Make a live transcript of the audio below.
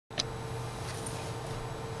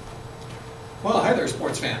Well, hi there,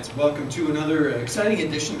 sports fans. Welcome to another exciting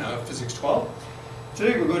edition of Physics 12.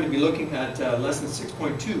 Today we're going to be looking at lesson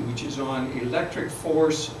 6.2, which is on electric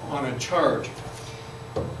force on a charge.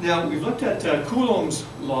 Now, we've looked at Coulomb's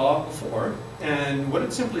law before, and what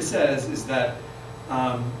it simply says is that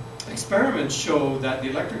experiments show that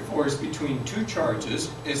the electric force between two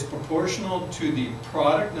charges is proportional to the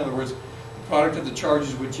product. In other words, the product of the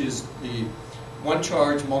charges, which is the one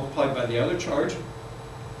charge multiplied by the other charge,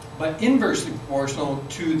 but inversely proportional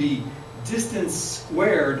to the distance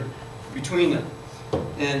squared between them.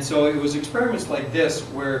 And so it was experiments like this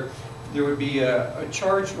where there would be a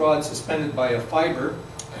charged rod suspended by a fiber,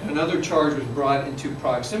 and another charge was brought into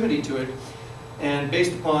proximity to it, and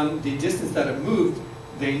based upon the distance that it moved,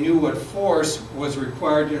 they knew what force was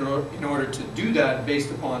required in order to do that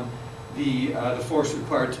based upon the force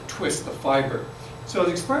required to twist the fiber. So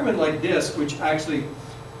an experiment like this, which actually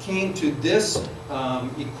came to this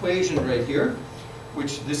equation right here,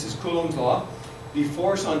 which this is Coulomb's law. The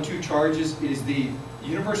force on two charges is the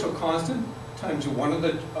universal constant times one of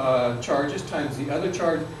the charges times the other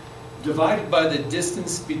charge divided by the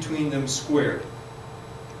distance between them squared.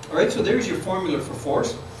 Alright, so there's your formula for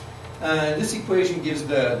force. This equation gives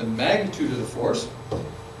the magnitude of the force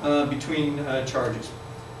between charges.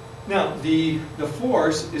 Now, the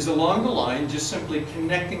force is along the line, just simply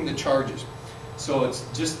connecting the charges. So it's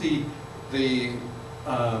just the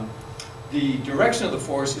direction of the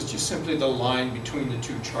force is just simply the line between the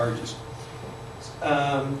two charges.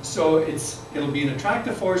 So it'll be an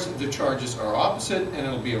attractive force if the charges are opposite, and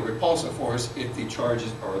it'll be a repulsive force if the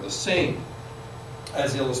charges are the same,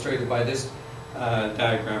 as illustrated by this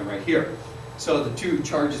diagram right here. So the two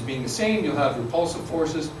charges being the same, you'll have repulsive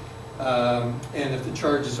forces, and if the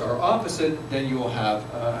charges are opposite, then you will have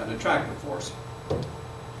an attractive force.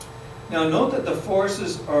 Now note that the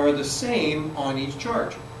forces are the same on each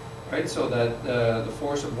charge, right? So that the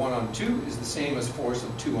force of 1 on 2 is the same as force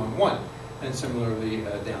of 2 on 1, and similarly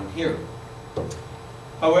down here.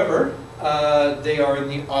 However, they are in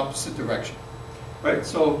the opposite direction, right?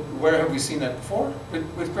 So where have we seen that before?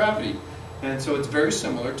 With gravity. And so it's very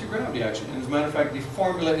similar to gravity, actually. And as a matter of fact, the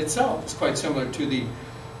formula itself is quite similar to the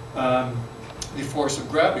force of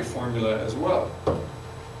gravity formula as well.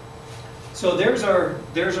 So there's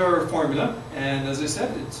our formula, and as I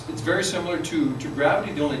said, it's very similar to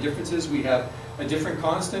gravity. The only difference is we have a different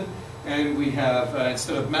constant, and we have,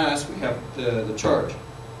 instead of mass, we have the charge.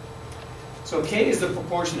 So K is the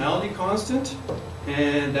proportionality constant,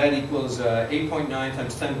 and that equals 8.9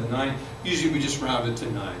 times 10 to the 9. Usually we just round it to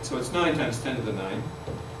 9, so it's 9 times 10 to the 9.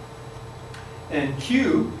 And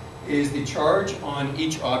Q is the charge on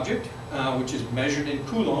each object, which is measured in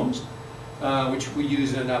coulombs, which we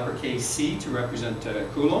use in uppercase C to represent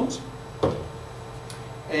coulombs.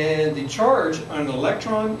 And the charge on an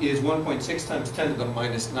electron is 1.6 times 10 to the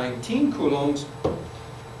minus 19 coulombs.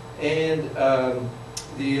 And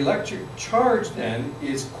the electric charge then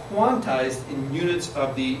is quantized in units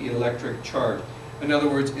of the electric charge. In other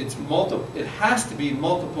words, it has to be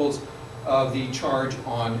multiples of the charge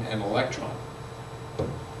on an electron.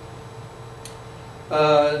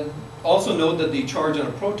 Also note that the charge on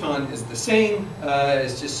a proton is the same,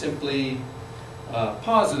 it's just simply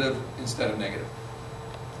positive instead of negative.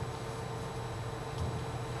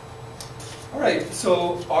 Alright,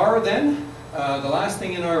 so R then, the last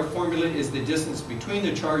thing in our formula is the distance between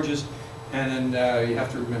the charges, and then you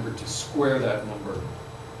have to remember to square that number.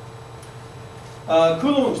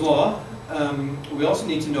 Coulomb's law, we also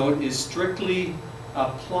need to note, is strictly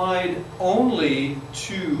applied only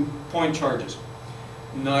to point charges,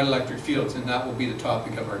 not electric fields, and that will be the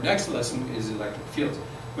topic of our next lesson, is electric fields.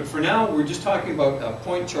 But for now, we're just talking about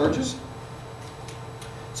point charges.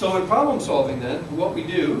 So in problem solving then, what we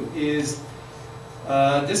do is,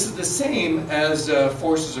 this is the same as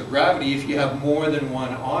forces of gravity if you have more than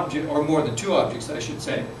one object, or more than two objects, I should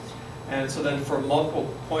say. And so then for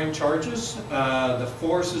multiple point charges, the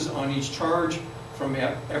forces on each charge from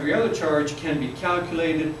every other charge can be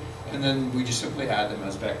calculated, and then we just simply add them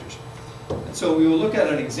as vectors. And so we will look at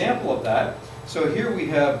an example of that. So here we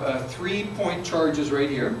have 3 point charges right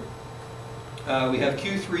here. We have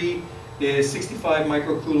Q3 is 65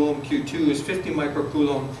 microcoulomb, Q2 is 50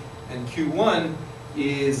 microcoulomb, and Q1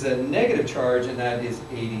 is a negative charge, and that is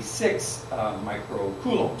 86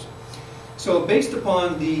 microcoulombs. So based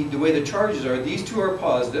upon the way the charges are, these two are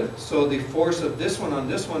positive, so the force of this one on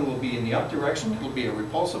this one will be in the up direction, it will be a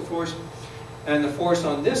repulsive force, and the force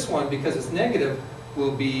on this one, because it's negative,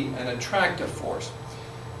 will be an attractive force.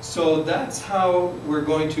 So that's how we're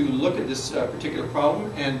going to look at this particular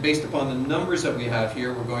problem, and based upon the numbers that we have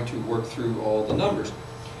here, we're going to work through all the numbers.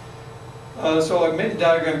 So I've made the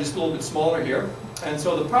diagram just a little bit smaller here. And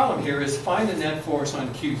so the problem here is find the net force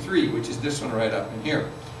on Q3, which is this one right up in here.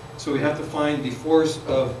 So we have to find the force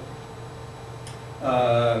of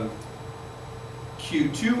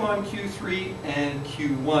Q2 on Q3 and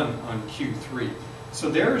Q1 on Q3. So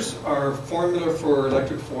there's our formula for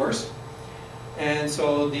electric force. And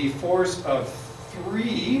so the force of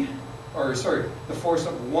the force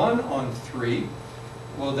of 1 on 3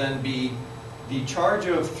 will then be the charge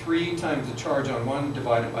of 3 times the charge on 1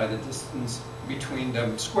 divided by the distance between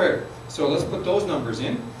them squared. So let's put those numbers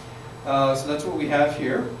in. So that's what we have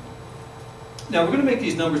here. Now we're going to make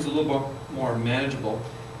these numbers a little bit more manageable.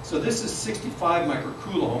 So this is 65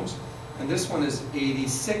 microcoulombs, and this one is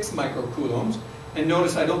 86 microcoulombs. And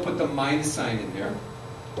notice I don't put the minus sign in there.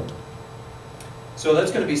 So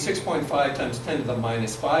that's going to be 6.5 times 10 to the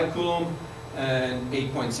minus 5 coulomb, and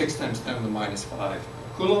 8.6 times 10 to the minus 5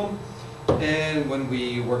 coulomb. And when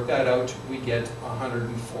we work that out, we get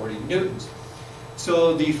 140 newtons.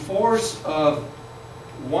 So the force of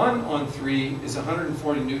 1 on 3 is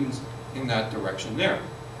 140 newtons in that direction there.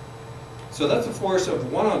 So that's the force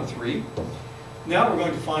of 1 on 3. Now we're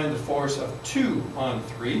going to find the force of 2 on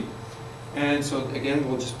 3. And so again,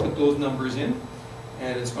 we'll just put those numbers in.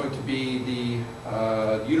 And it's going to be the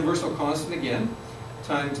universal constant again,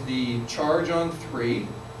 times the charge on 3,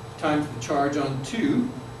 times the charge on 2.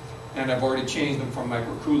 And I've already changed them from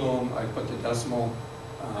microcoulomb. I put the decimal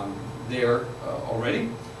there already.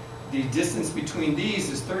 The distance between these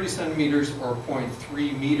is 30 centimeters or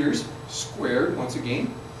 0.3 meters squared, once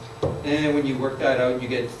again. And when you work that out, you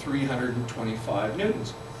get 325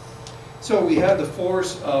 newtons. So we have the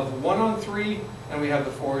force of 1 on 3, and we have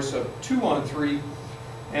the force of 2 on 3.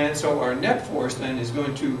 And so our net force then is we're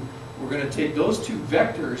going to take those two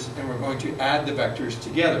vectors and we're going to add the vectors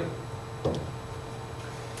together.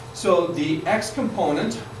 So the x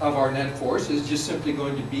component of our net force is just simply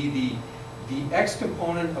going to be the x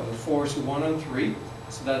component of the force 1 on 3.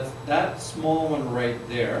 So that's that small one right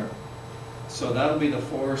there. So that'll be the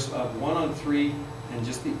force of 1 on 3 and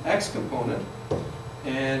just the x component.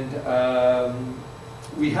 And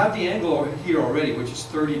we have the angle here already, which is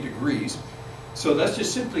 30 degrees. So that's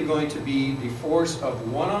just simply going to be the force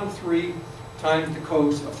of 1 on 3 times the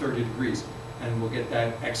cos of 30 degrees. And we'll get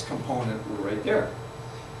that x component right there.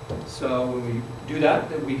 So when we do that,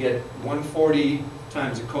 then we get 140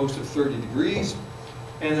 times the cos of 30 degrees,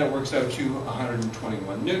 and that works out to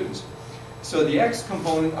 121 newtons. So the x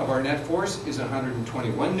component of our net force is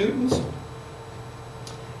 121 newtons.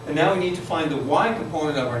 And now we need to find the y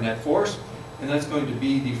component of our net force, and that's going to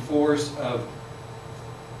be the force of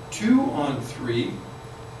 2 on 3,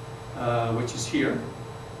 which is here.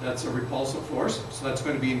 That's a repulsive force, so that's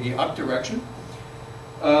going to be in the up direction.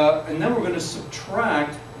 And then we're going to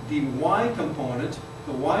subtract the y component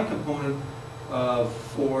of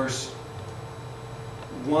force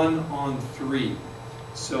 1 on 3.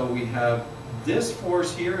 So we have this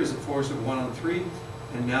force here is a force of 1 on 3,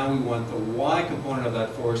 and now we want the y component of that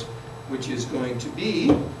force, which is going to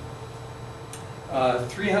be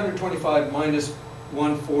 325 minus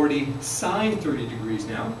 140 sine 30 degrees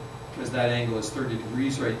now, because that angle is 30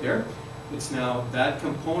 degrees right there. It's now that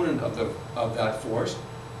component of that force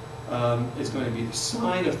is going to be the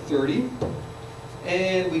sine of 30,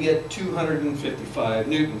 and we get 255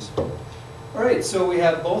 newtons. All right, so we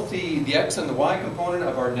have both the x and the y component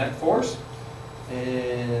of our net force,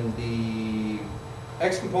 and the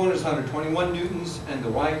x component is 121 newtons, and the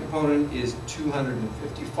y component is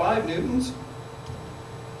 255 newtons.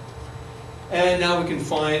 And now we can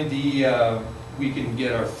find we can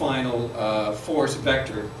get our final force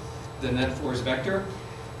vector, the net force vector.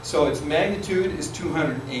 So its magnitude is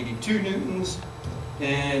 282 newtons,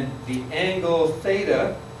 and the angle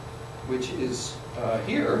theta, which is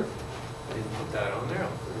here, I didn't put that on there, I'll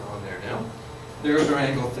put it on there now. There's our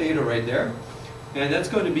angle theta right there. And that's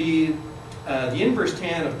going to be the inverse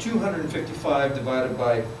tan of 255 divided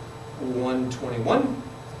by 121.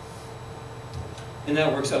 And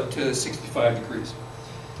that works out to 65 degrees.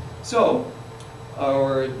 So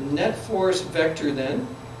our net force vector then,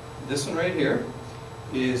 this one right here,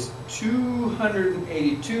 is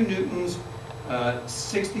 282 newtons,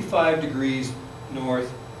 65 degrees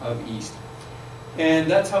north of east.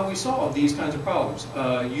 And that's how we solve these kinds of problems,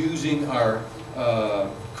 using our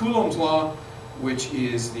Coulomb's law, which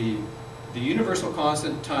is the universal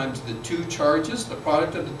constant times the two charges, the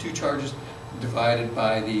product of the two charges, divided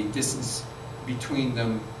by the distance between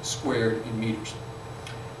them squared in meters.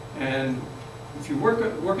 And if you work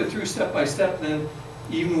it through step by step, then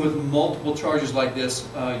even with multiple charges like this,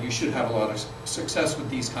 you should have a lot of success with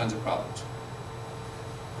these kinds of problems.